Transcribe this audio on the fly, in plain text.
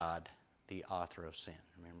the author of sin.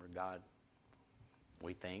 Remember,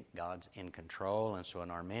 we think God's in control, and so an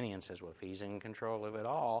Arminian says, well, if He's in control of it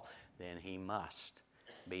all, then He must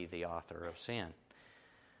be the author of sin.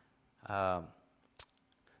 Now,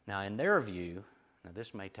 in their view, now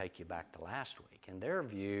this may take you back to last week, in their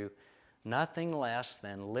view, nothing less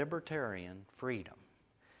than libertarian freedom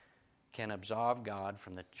can absolve God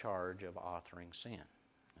from the charge of authoring sin.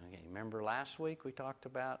 Okay, remember last week we talked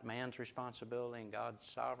about man's responsibility and God's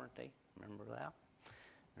sovereignty? Remember that?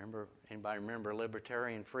 Anybody remember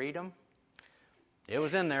libertarian freedom? It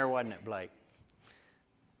was in there, wasn't it, Blake?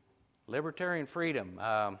 Libertarian freedom.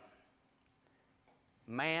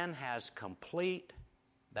 Man has complete,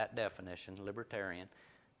 that definition, libertarian,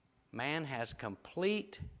 man has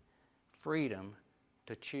complete freedom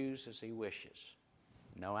to choose as he wishes.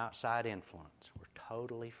 No outside influence. We're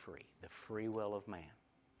totally free. The free will of man.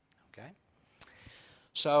 Okay?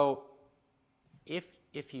 So,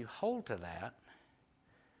 if you hold to that,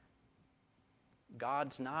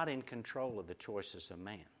 God's not in control of the choices of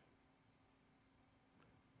man.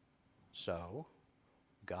 So,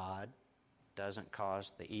 God doesn't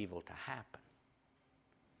cause the evil to happen.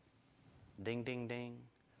 Ding, ding, ding.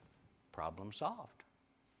 Problem solved.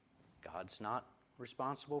 God's not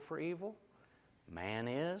responsible for evil. Man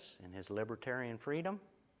is in his libertarian freedom.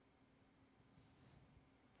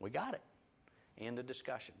 We got it. End of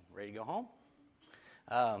discussion. Ready to go home?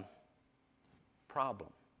 Problem.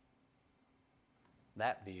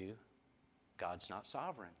 That view, God's not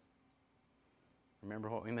sovereign. Remember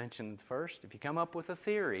what we mentioned first? If you come up with a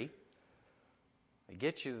theory that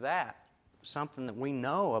gets you that, something that we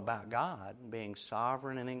know about God being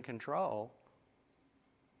sovereign and in control,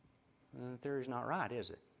 then the theory's not right, is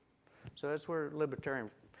it? So that's where libertarian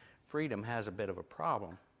freedom has a bit of a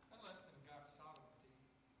problem. Unless in God's sovereignty,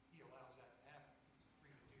 He allows that to happen. He's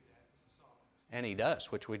free to do that as a sovereign. And He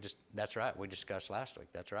does, which that's right, we discussed last week,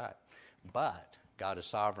 that's right. But God is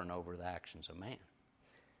sovereign over the actions of man.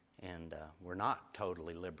 And we're not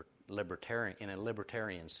totally libertarian, in a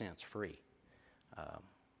libertarian sense, free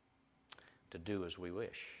to do as we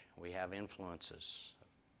wish. We have influences,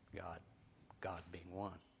 God being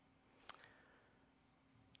one.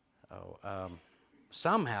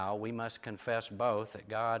 Somehow we must confess both that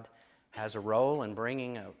God has a role in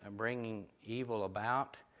bringing evil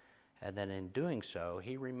about, and that in doing so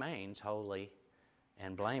He remains holy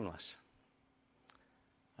and blameless.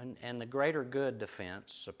 And the greater good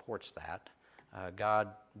defense supports that. God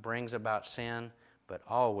brings about sin, but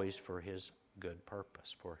always for His good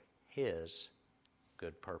purpose,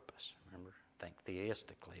 Remember, think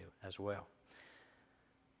theistically as well.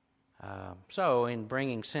 So, in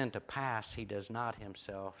bringing sin to pass, He does not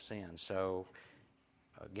Himself sin. So,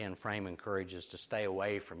 again, Frame encourages to stay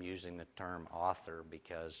away from using the term author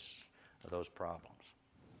because of those problems.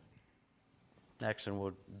 Next one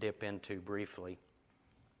we'll dip into briefly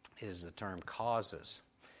is the term causes.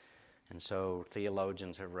 And so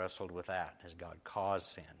theologians have wrestled with that. Has God caused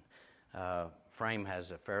sin? Frame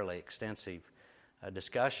has a fairly extensive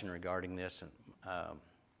discussion regarding this and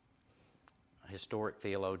historic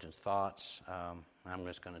theologians' thoughts. I'm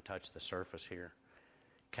just going to touch the surface here.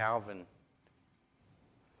 Calvin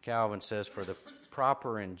says, for the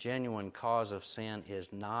proper and genuine cause of sin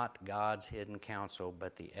is not God's hidden counsel,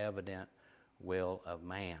 but the evident will of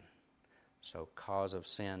man. So cause of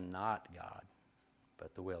sin, not God,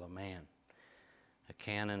 but the will of man. The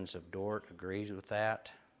Canons of Dort agrees with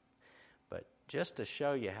that. But just to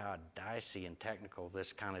show you how dicey and technical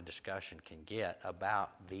this kind of discussion can get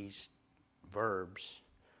about these verbs,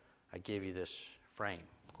 I give you this Frame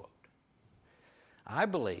quote. I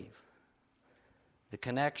believe the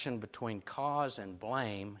connection between cause and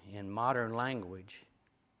blame in modern language,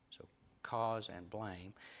 so cause and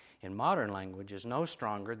blame, in modern language is no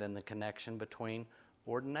stronger than the connection between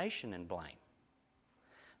ordination and blame.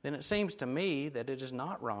 Then it seems to me that it is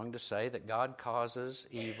not wrong to say that God causes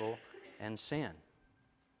evil and sin.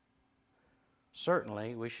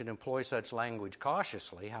 Certainly, we should employ such language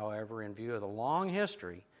cautiously, however, in view of the long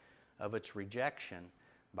history of its rejection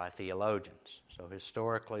by theologians. So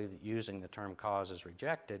historically, using the term cause is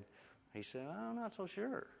rejected. He said, I'm not so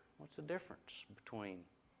sure. What's the difference between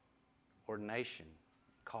ordination and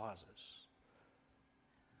causes?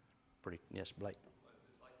 Yes, Blake?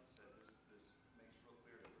 It's like you said, this makes real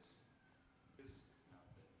clear that this is not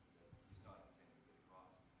that he's not intending to be the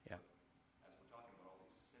cause. Yeah. As we're talking about all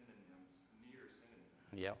these synonyms, near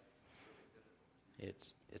synonyms. Yeah.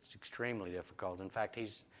 It's extremely difficult. In fact,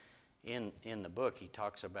 he's in the book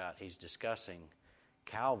he's discussing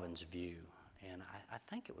Calvin's view, and I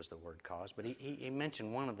think it was the word cause, but he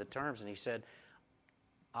mentioned one of the terms, and he said,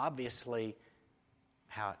 obviously,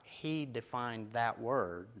 how he defined that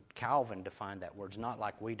word. Calvin defined that word. It's not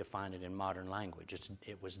like we define it in modern language.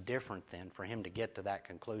 It was different then. For him to get to that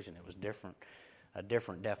conclusion, it was a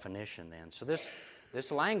different definition then. So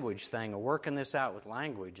this language thing, or working this out with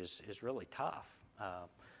language, is really tough.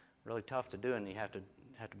 Really tough to do, and you have to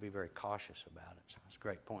be very cautious about it. So that's a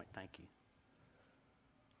great point. Thank you.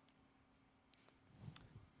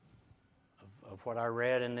 Of what I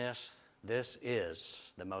read in this is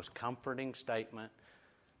the most comforting statement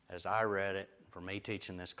as I read it for me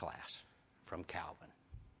teaching this class from Calvin.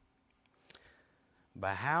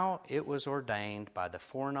 By how it was ordained by the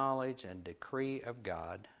foreknowledge and decree of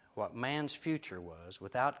God, what man's future was,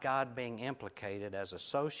 without God being implicated as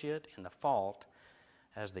associate in the fault,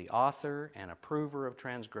 as the author and approver of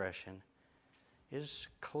transgression, is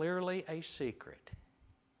clearly a secret,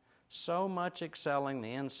 so much excelling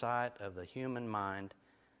the insight of the human mind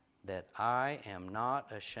that I am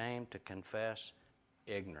not ashamed to confess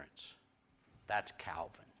ignorance. That's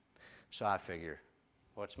Calvin. So I figure,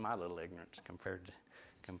 what's my little ignorance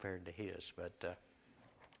compared to his? But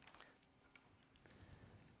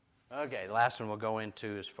okay, the last one we'll go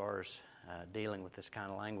into as far as dealing with this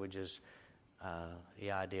kind of language is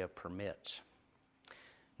the idea of permits.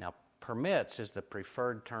 Now, permits is the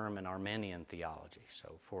preferred term in Arminian theology.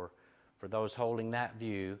 So for those holding that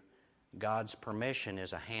view, God's permission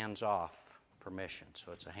is a hands-off permission.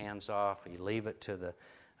 So it's a hands-off. You leave it to the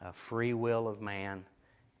free will of man,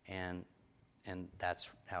 and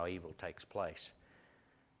that's how evil takes place.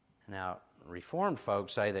 Now, Reformed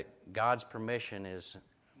folks say that God's permission is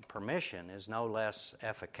no less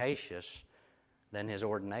efficacious than His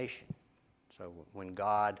ordination. So when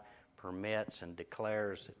God permits and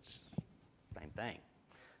declares, it's the same thing.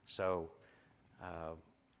 So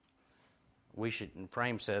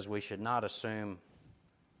Frame says we should not assume,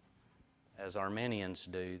 as Arminians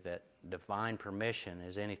do, that divine permission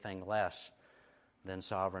is anything less than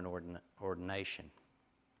sovereign ordination.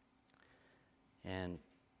 And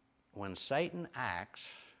when Satan acts,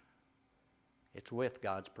 it's with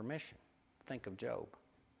God's permission. Think of Job.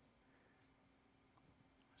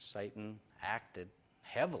 Satan acted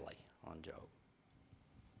heavily on Job.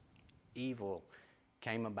 Evil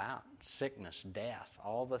came about, sickness, death,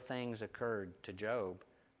 all the things occurred to Job.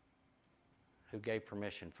 Who gave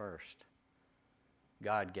permission first?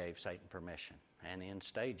 God gave Satan permission, and in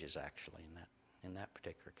stages actually in that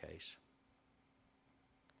particular case.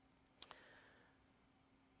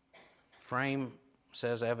 Frame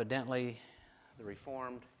says evidently the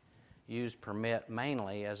Reformed use permit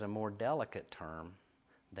mainly as a more delicate term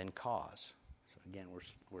than cause. So again,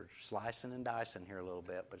 we're slicing and dicing here a little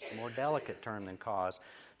bit, but it's a more delicate term than cause,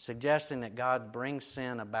 suggesting that God brings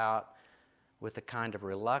sin about with a kind of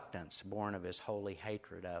reluctance born of His holy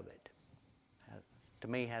hatred of it. To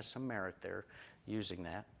me, has some merit there using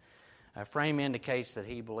that. Frame indicates that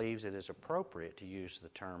he believes it is appropriate to use the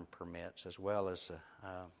term permits, as well as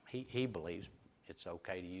he believes it's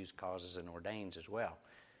okay to use causes and ordains as well.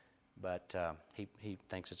 But he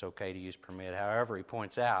thinks it's okay to use permit. However, he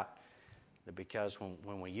points out that because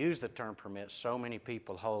when we use the term permit, so many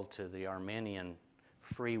people hold to the Arminian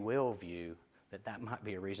free will view that might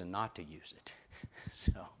be a reason not to use it.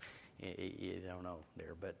 So you don't know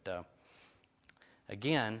there. But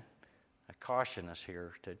again, I caution us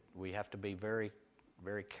here we have to be very,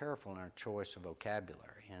 very careful in our choice of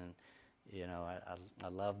vocabulary. And you know, I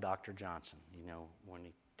love Dr. Johnson. You know, when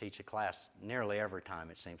he teach a class, nearly every time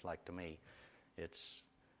it seems like to me,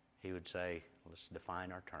 he would say, let's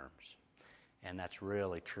define our terms. And that's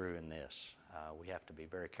really true in this. We have to be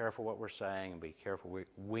very careful what we're saying and be careful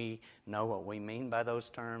we know what we mean by those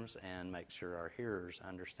terms and make sure our hearers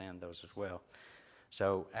understand those as well.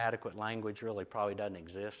 So adequate language really probably doesn't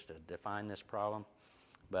exist to define this problem.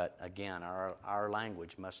 But again, our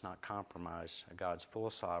language must not compromise God's full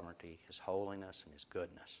sovereignty, His holiness, and His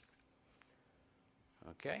goodness.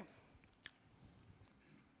 Okay?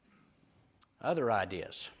 Other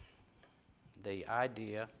ideas. The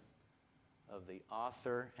idea of the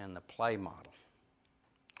author and the play model.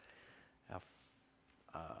 Now,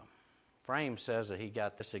 Frame says that he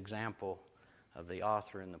got this example of the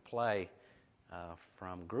author in the play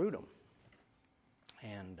from Grudem.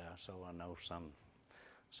 And so I know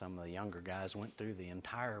some of the younger guys went through the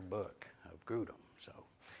entire book of Grudem. So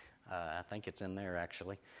I think it's in there,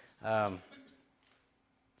 actually. And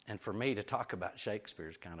for me to talk about Shakespeare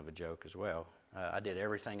is kind of a joke as well. I did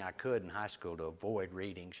everything I could in high school to avoid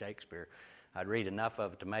reading Shakespeare. I'd read enough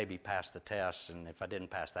of it to maybe pass the test, and if I didn't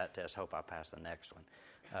pass that test, hope I pass the next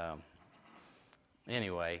one.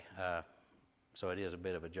 Anyway, so it is a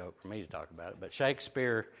bit of a joke for me to talk about it. But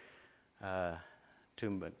Shakespeare to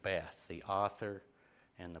Macbeth, the author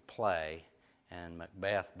in the play, and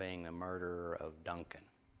Macbeth being the murderer of Duncan.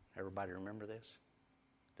 Everybody remember this?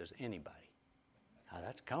 Does anybody? Oh,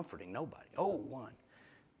 that's comforting. Nobody. Oh, 1,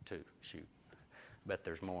 2. Shoot. Bet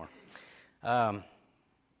there's more. I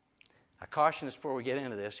caution us before we get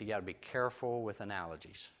into this, you got to be careful with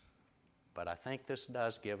analogies. But I think this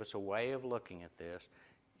does give us a way of looking at this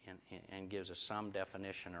and gives us some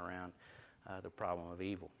definition around the problem of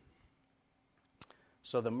evil.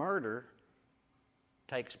 So the murder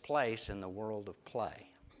takes place in the world of play,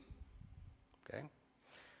 okay,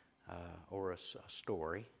 or a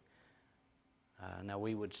story. Now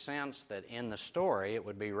we would sense that in the story it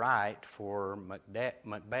would be right for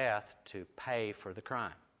Macbeth to pay for the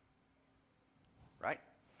crime, right?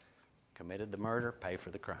 Committed the murder, pay for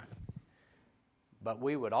the crime. But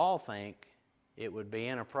we would all think it would be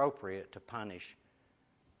inappropriate to punish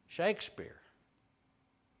Shakespeare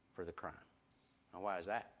for the crime. Now, why is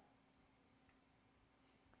that?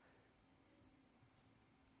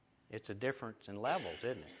 It's a difference in levels,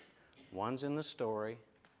 isn't it? One's in the story,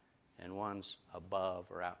 and one's above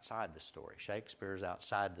or outside the story. Shakespeare's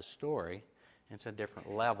outside the story. It's a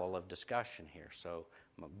different level of discussion here. So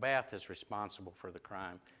Macbeth is responsible for the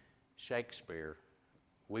crime. Shakespeare,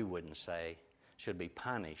 we wouldn't say, should be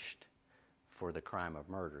punished for the crime of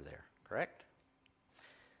murder there, correct?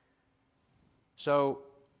 So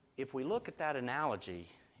if we look at that analogy,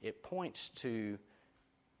 it points to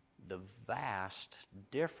the vast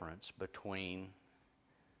difference between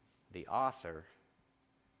the author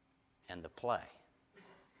and the play,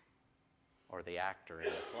 or the actor in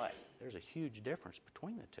the play. There's a huge difference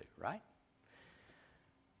between the two, right?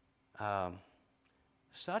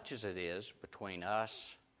 Such as it is between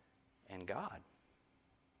us and God.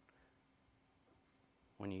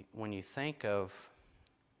 When you think of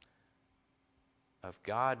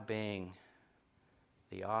God being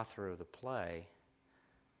the author of the play,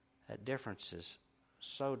 that difference is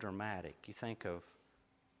so dramatic. You think of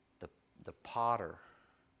the potter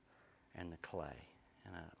and the clay.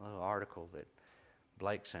 And a little article that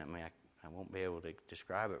Blake sent me, I won't be able to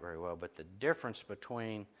describe it very well, but the difference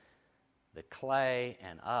between the clay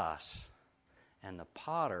and us and the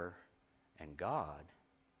potter and God,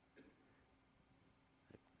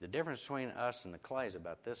 the difference between us and the clay is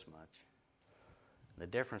about this much. The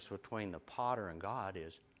difference between the potter and God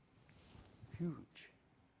is huge.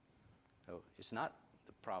 So it's not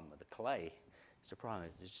the problem with the clay. It's the problem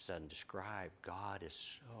that it just doesn't describe God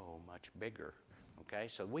is so much bigger. Okay,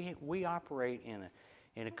 so we operate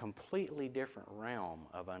in a completely different realm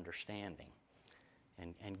of understanding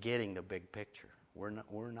and getting the big picture.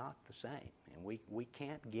 We're not the same, and we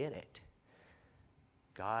can't get it.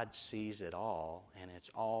 God sees it all, and it's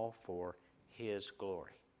all for His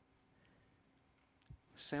glory.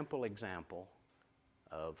 Simple example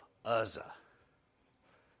of Uzzah.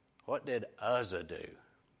 What did Uzzah do?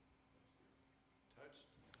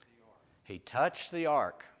 He touched the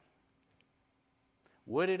ark.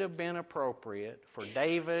 Would it have been appropriate for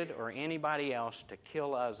David or anybody else to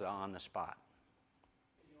kill Uzzah on the spot?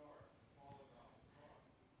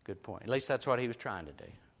 Good point. At least that's what he was trying to do.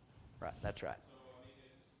 Right, that's right.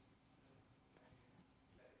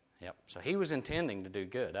 Yep, so he was intending to do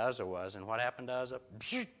good. Uzzah was, and what happened to Uzzah?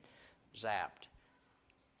 Zapped.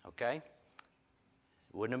 Okay?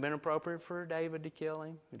 Wouldn't have been appropriate for David to kill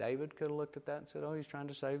him. David could have looked at that and said, oh, he's trying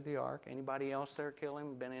to save the ark. Anybody else there kill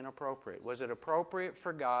him? Been inappropriate. Was it appropriate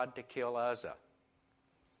for God to kill Uzzah?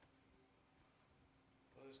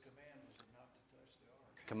 Well, his command was not to touch the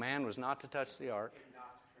ark. Command was not to touch the ark. And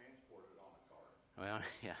not to transport it on a cart. Well,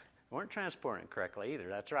 yeah. They weren't transporting it correctly either.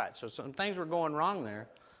 That's right. So some things were going wrong there.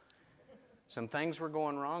 Some things were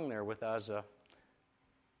going wrong there with Uzzah.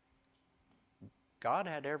 God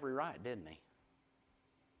had every right, didn't He?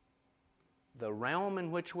 The realm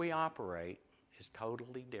in which we operate is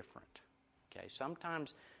totally different. Okay,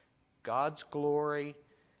 sometimes God's glory,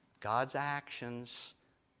 God's actions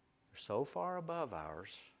are so far above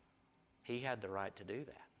ours, He had the right to do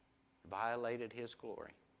that. Violated His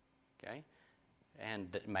glory. Okay?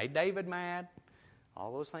 And made David mad.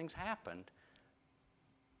 All those things happened.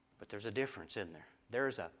 But there's a difference in there.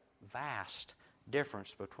 There's a vast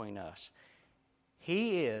difference between us.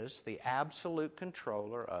 He is the absolute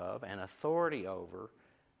controller of and authority over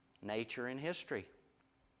nature and history.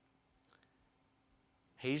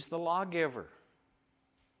 He's the lawgiver.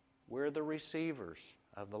 We're the receivers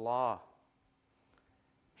of the law.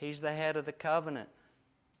 He's the head of the covenant.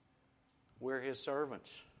 We're His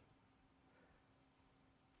servants.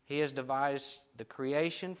 He has devised the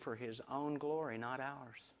creation for His own glory, not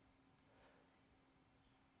ours.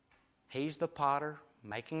 He's the potter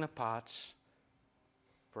making the pots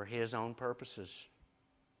for His own purposes.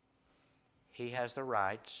 He has the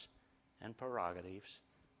rights and prerogatives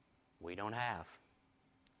we don't have.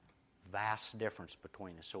 Vast difference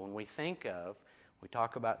between us. So when we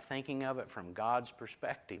talk about thinking of it from God's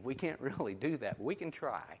perspective, we can't really do that. But we can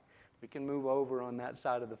try. We can move over on that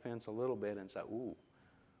side of the fence a little bit and say, ooh,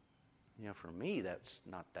 for me, that's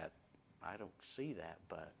not that, I don't see that.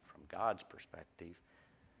 But from God's perspective,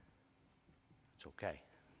 it's okay.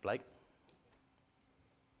 Blake?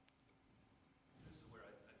 This is where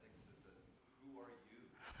I think that who are you?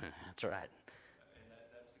 That's right. And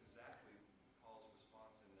that's exactly Paul's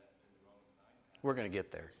response in the Romans 9 passage. We're going to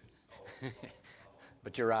get there.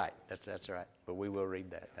 But you're right. That's right. But we will read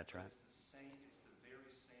that. That's right. It's the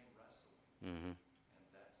very same wrestling. Mm-hmm. And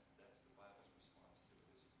that's the Bible's response to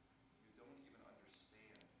it, is you don't even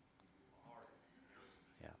understand who you are in comparison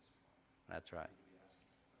to Yeah. this one. That's right. You need to be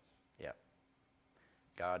asking that question. Yep.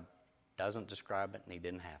 God doesn't describe it, and He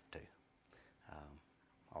didn't have to.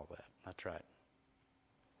 All that. That's right.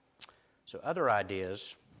 So other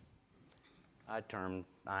ideas, I term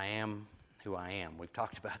I am who I am. We've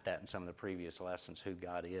talked about that in some of the previous lessons, who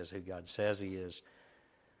God is, who God says He is.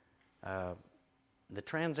 The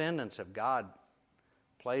transcendence of God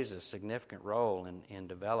plays a significant role in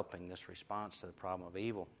developing this response to the problem of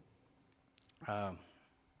evil.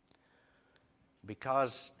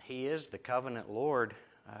 Because He is the covenant Lord,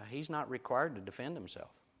 He's not required to defend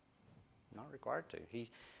Himself. Not required to. He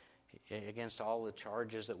against all the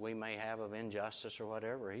charges that we may have of injustice or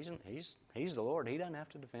whatever, He's the Lord. He doesn't have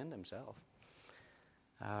to defend Himself.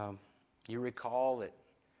 You recall that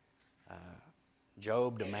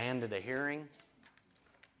Job demanded a hearing.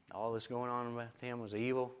 All this going on with him was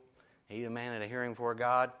evil. He demanded a hearing before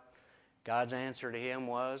God. God's answer to him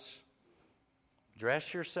was,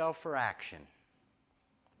 dress yourself for action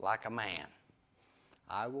like a man.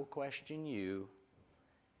 I will question you,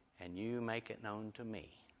 and you make it known to me.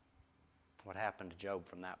 What happened to Job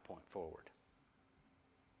from that point forward?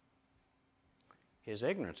 His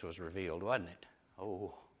ignorance was revealed, wasn't it?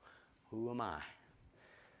 Oh, who am I?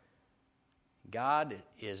 God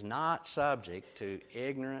is not subject to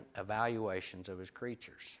ignorant evaluations of His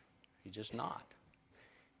creatures. He's just not.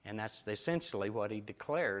 And that's essentially what He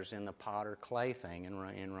declares in the potter clay thing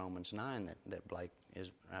in Romans 9 that Blake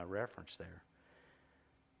is referenced there.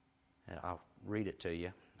 I'll read it to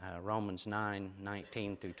you. Romans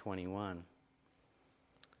 9:19 through 21.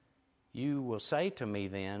 You will say to me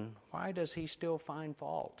then, why does he still find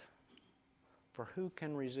fault? For who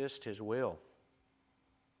can resist his will?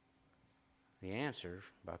 The answer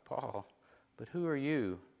by Paul, but who are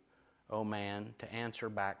you, O man, to answer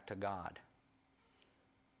back to God?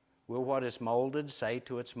 Will what is molded say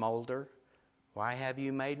to its molder, why have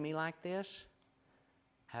you made me like this?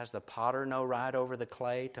 Has the potter no right over the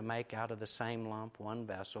clay to make out of the same lump one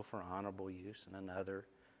vessel for honorable use and another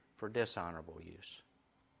for dishonorable use?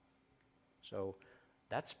 So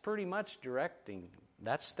that's pretty much directing,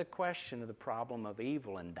 that's the question of the problem of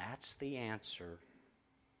evil, and that's the answer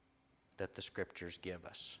that the Scriptures give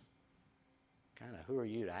us. Kind of, who are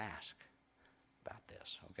you to ask about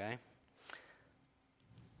this, okay?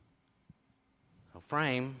 So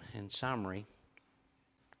frame, in summary,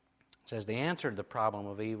 says the answer to the problem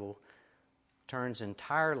of evil turns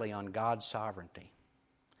entirely on God's sovereignty.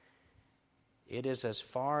 It is as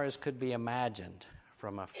far as could be imagined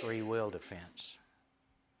from a free will defense.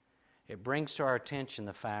 It brings to our attention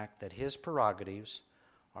the fact that His prerogatives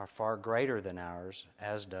are far greater than ours,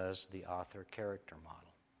 as does the author character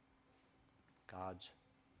model. God's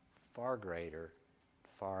far greater,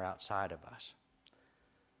 far outside of us.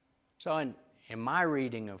 So in my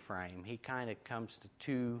reading of Frame, he kind of comes to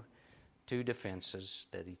two defenses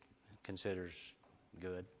that he considers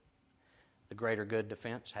good. The greater good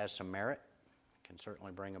defense has some merit, can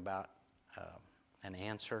certainly bring about an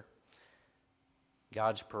answer.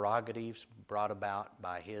 God's prerogatives brought about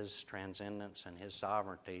by His transcendence and His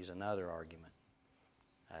sovereignty is another argument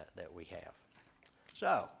that we have.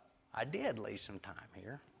 So, I did leave some time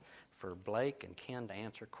here for Blake and Ken to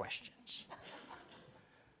answer questions.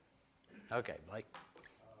 Okay, Blake.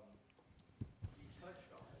 You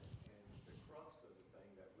touched on it, and the crux of the thing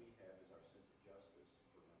that we have is our sense of justice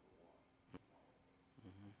for number one.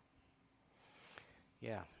 Mm-hmm.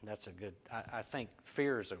 Yeah, that's a good, I think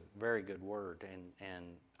fear is a very good word, and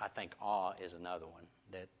I think awe is another one,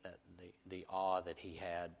 that the awe that he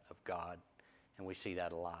had of God, and we see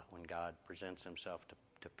that a lot when God presents Himself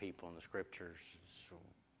to people in the Scriptures. So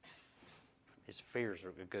his fears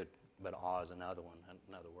are good, but awe is another one,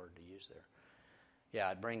 another word to use there.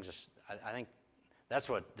 Yeah, it brings us, I think that's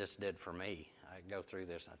what this did for me. I go through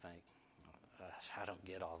this, I think, I don't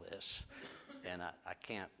get all this, and I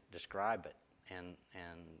can't describe it. and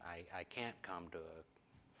I can't come to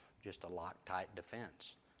just a Loctite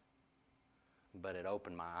defense. But it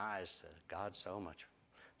opened my eyes to God's so much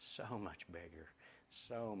bigger,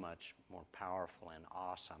 so much more powerful and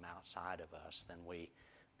awesome outside of us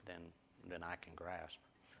than I can grasp.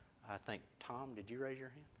 I think, Tom, did you raise your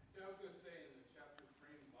hand? Yeah, I was going to say in the chapter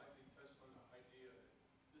frame, lightly touched on the idea that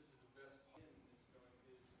this is the best plan.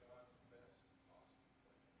 Is God's best possible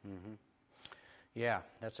plan. Mm-hmm. Yeah,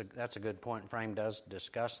 that's a good point. Frame does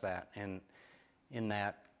discuss that, and in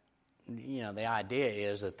that, the idea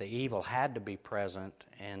is that the evil had to be present,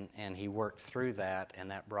 and he worked through that,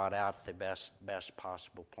 and that brought out the best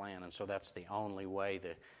possible plan. And so that's the only way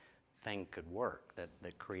the thing could work,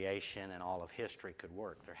 that creation and all of history could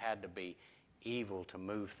work. There had to be evil to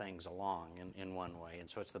move things along in one way, and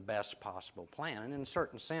so it's the best possible plan. And in a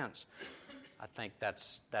certain sense, I think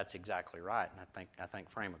that's exactly right, and I think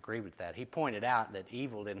Frame agreed with that. He pointed out that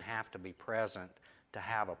evil didn't have to be present to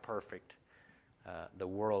have a perfect the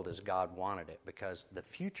world as God wanted it, because the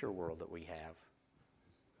future world that we have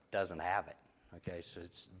doesn't have it. Okay, so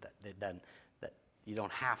you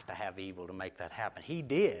don't have to have evil to make that happen. He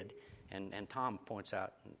did, and Tom points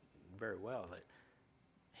out very well that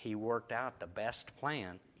he worked out the best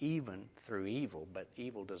plan even through evil, but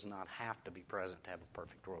evil does not have to be present to have a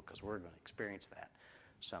perfect world, because we're going to experience that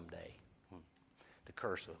someday when the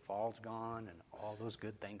curse of the fall's gone and all those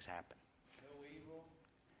good things happen. No evil,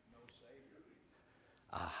 no Savior.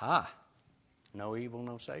 Aha. No evil,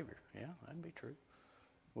 no Savior. Yeah, that'd be true.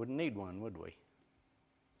 Wouldn't need one, would we?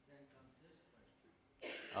 Then comes this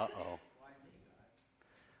question. Uh-oh. Why me, God?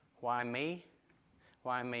 Why me?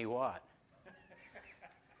 Why me what?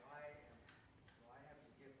 Why have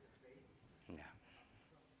the gift of faith?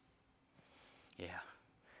 Yeah.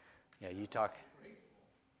 Yeah, you talk. I'm grateful.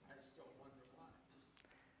 I still wonder why.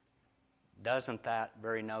 Doesn't that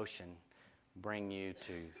very notion bring you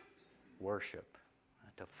to worship,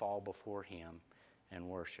 to fall before Him and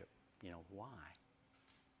worship? Why?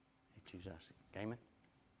 He chooses us. Damon?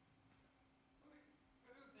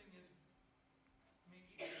 The other thing is, even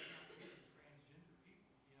if you're not into transgender people,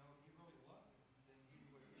 if he really loved them, then he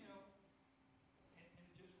would, and it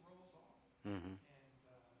just rolls off. Mm-hmm. And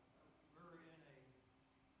we're in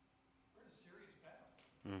a serious battle.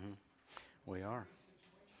 Mm-hmm. We are.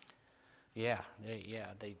 Situation. Yeah.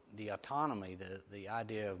 The autonomy, the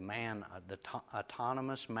idea of man,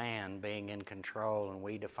 autonomous man being in control, and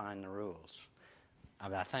we define the rules.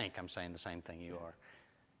 I think I'm saying the same thing you are,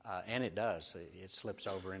 and it does. It slips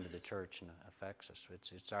over into the church and affects us.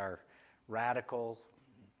 It's our radical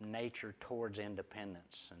nature towards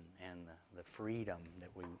independence and the freedom that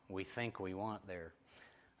we think we want there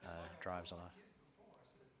drives a lot.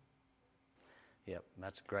 Yep,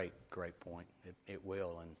 that's a great point. It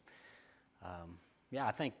will, and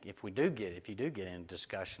I think if you do get in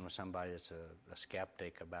discussion with somebody that's a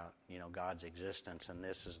skeptic about God's existence, and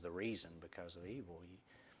this is the reason because of evil,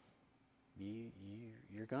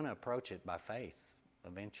 you're going to approach it by faith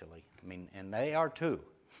eventually. I mean, and they are too.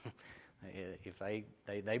 If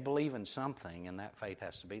they believe in something, and that faith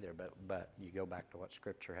has to be there. But you go back to what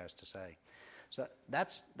Scripture has to say. So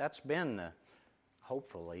that's been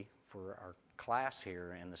hopefully for our class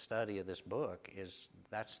here in the study of this book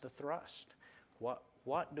that's the thrust.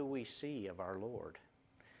 What do we see of our Lord?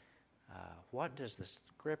 What does the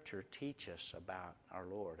Scripture teach us about our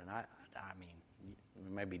Lord? And I mean,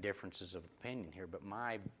 there may be differences of opinion here, but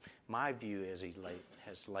my view is He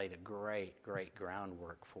has laid a great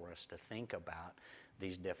groundwork for us to think about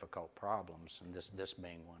these difficult problems, and this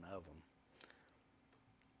being one of them.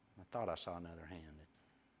 I thought I saw another hand.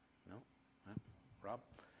 No? Rob?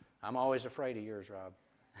 I'm always afraid of yours, Rob.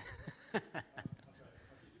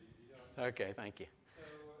 Okay, thank you. So,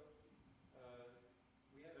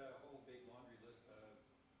 we had a whole big laundry list of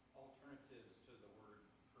alternatives to the word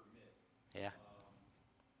permit. Yeah.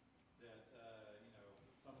 That,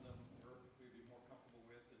 some of them we'd be more comfortable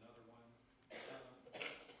with than other ones.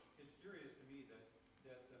 It's curious to me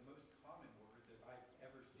that the most common word that I've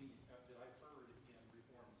ever seen, that I've heard in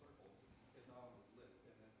Reformed circles, is not on this list,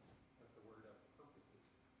 and that's the word of purposes.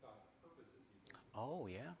 God purposes evil. Oh,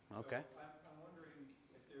 yeah. Okay. So I'm wondering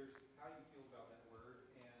how you feel about that word,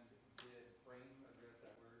 and did Frame address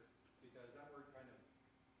that word? Because that word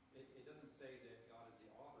it doesn't say that God is the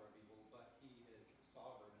author of evil, but He is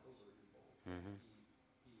sovereign over evil. Mm-hmm.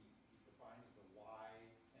 He defines the why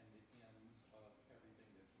and the ends of everything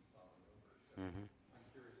that He's sovereign over. So I'm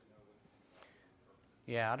curious to know what you think about the word purpose.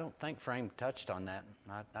 Yeah, I don't think Frame touched on that.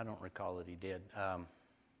 I don't recall that he did.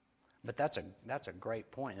 But that's a great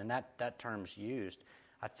point, and that term's used.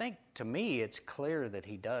 I think, to me, it's clear that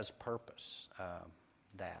he does purpose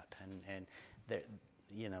that, and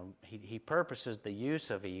he purposes the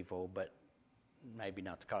use of evil, but maybe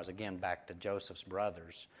not the cause. Again, back to Joseph's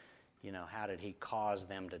brothers. How did he cause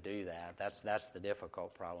them to do that? That's the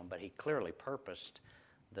difficult problem. But he clearly purposed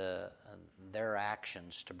their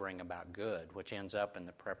actions to bring about good, which ends up in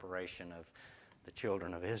the preparation of the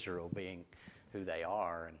children of Israel being who they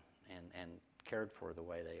are and cared for the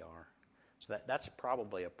way they are. So that's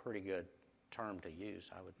probably a pretty good term to use,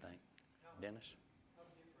 I would think. Dennis?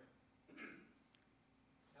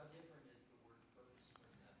 How different is the word purpose from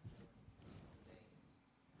that ordains?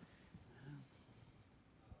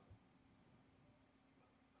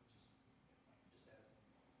 I'm just asking.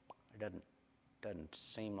 It doesn't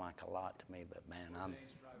seem like a lot to me, but man,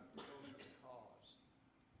 Ordains right closer to cause.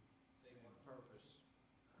 Same with purpose.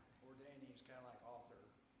 Ordaining is kind of like author,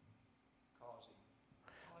 causing.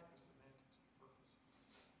 I like the semantics of purpose.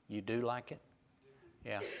 You do like it?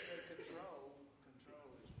 Yeah. Control is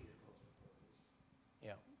pretty close to purpose.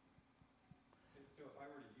 Yeah. So if I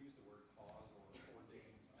were to use the word cause or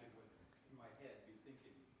ordains, I would, in my head, be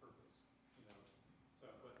thinking purpose, So,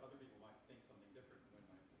 but other people might think something different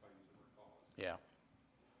if I use the word cause. Yeah.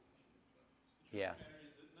 The Yeah. truth of the matter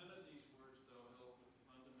is that none of these words, though, help with the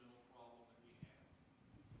fundamental problem that we have.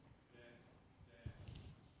 That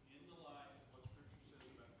in the light of what Scripture says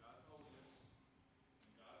about God's holiness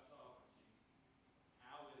and God's sovereignty,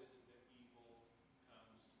 how is it that evil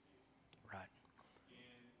comes to be? Right. And I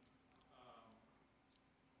think it's a problem.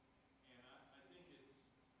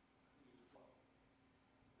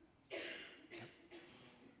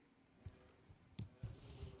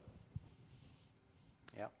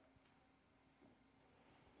 Yeah.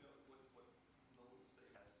 What Nolan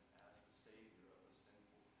states as the Savior of a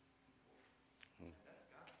sinful people, Mm. that's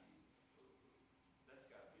got to be,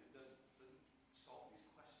 it doesn't solve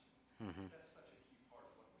these questions. Mm-hmm. That's such a key part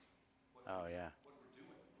of what Oh, yeah. what we're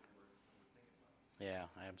doing when we're thinking about this. Yeah,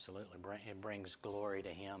 absolutely. It brings glory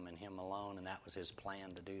to Him and Him alone, and that was His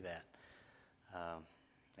plan to do that.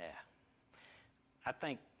 Yeah. I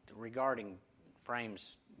think regarding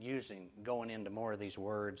Frame's going into more of these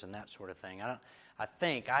words and that sort of thing, I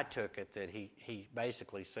think I took it that he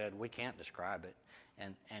basically said we can't describe it,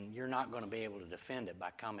 and you're not going to be able to defend it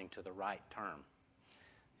by coming to the right term.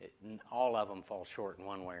 All of them fall short in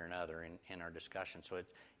one way or another in our discussion. So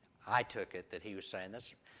I took it that he was saying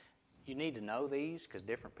this. You need to know these because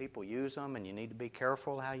different people use them, and you need to be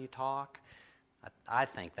careful how you talk. I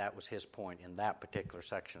think that was his point in that particular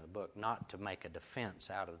section of the book, not to make a defense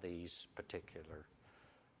out of these particular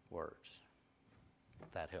words. If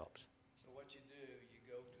that helps. So what you do, you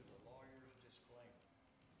go to the lawyer's disclaimer.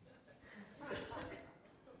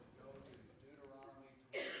 Go to Deuteronomy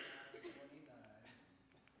 29:29.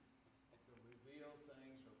 The revealed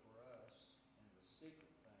things are for us, and the secret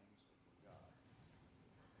things are for God.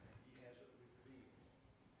 And He hasn't revealed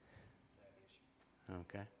that issue.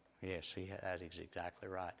 Okay. Yes, that is exactly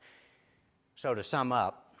right. So to sum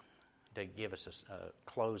up, to give us a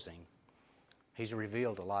closing, He's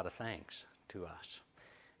revealed a lot of things to us.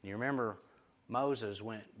 You remember Moses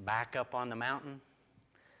went back up on the mountain,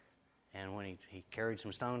 and when he carried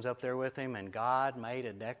some stones up there with him, and God made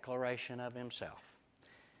a declaration of Himself.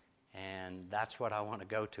 And that's what I want to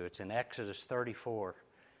go to. It's in Exodus 34,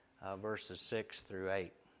 verses 6 through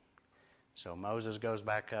 8. So Moses goes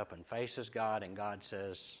back up and faces God, and God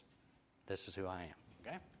says, "This is who I am."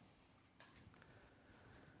 Okay?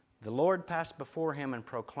 The Lord passed before him and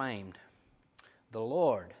proclaimed, the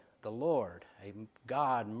Lord, a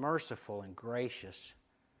God merciful and gracious,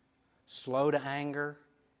 slow to anger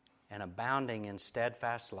and abounding in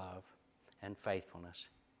steadfast love and faithfulness,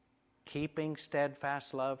 keeping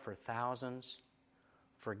steadfast love for thousands,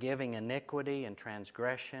 forgiving iniquity and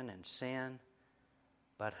transgression and sin,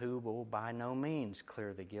 but who will by no means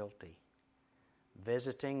clear the guilty,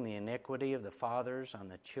 visiting the iniquity of the fathers on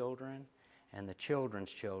the children and the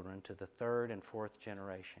children's children to the third and fourth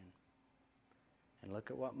generation. And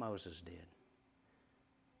look at what Moses did.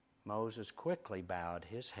 Moses quickly bowed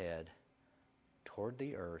his head toward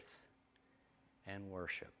the earth and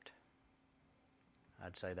worshiped.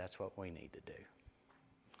 I'd say that's what we need to do.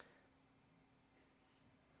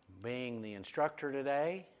 Being the instructor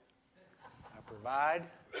today, I provide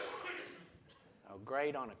a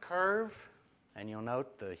grade on a curve, and you'll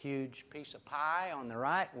note the huge piece of pie on the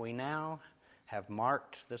right. We now have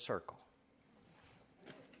marked the circle.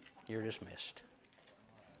 You're dismissed.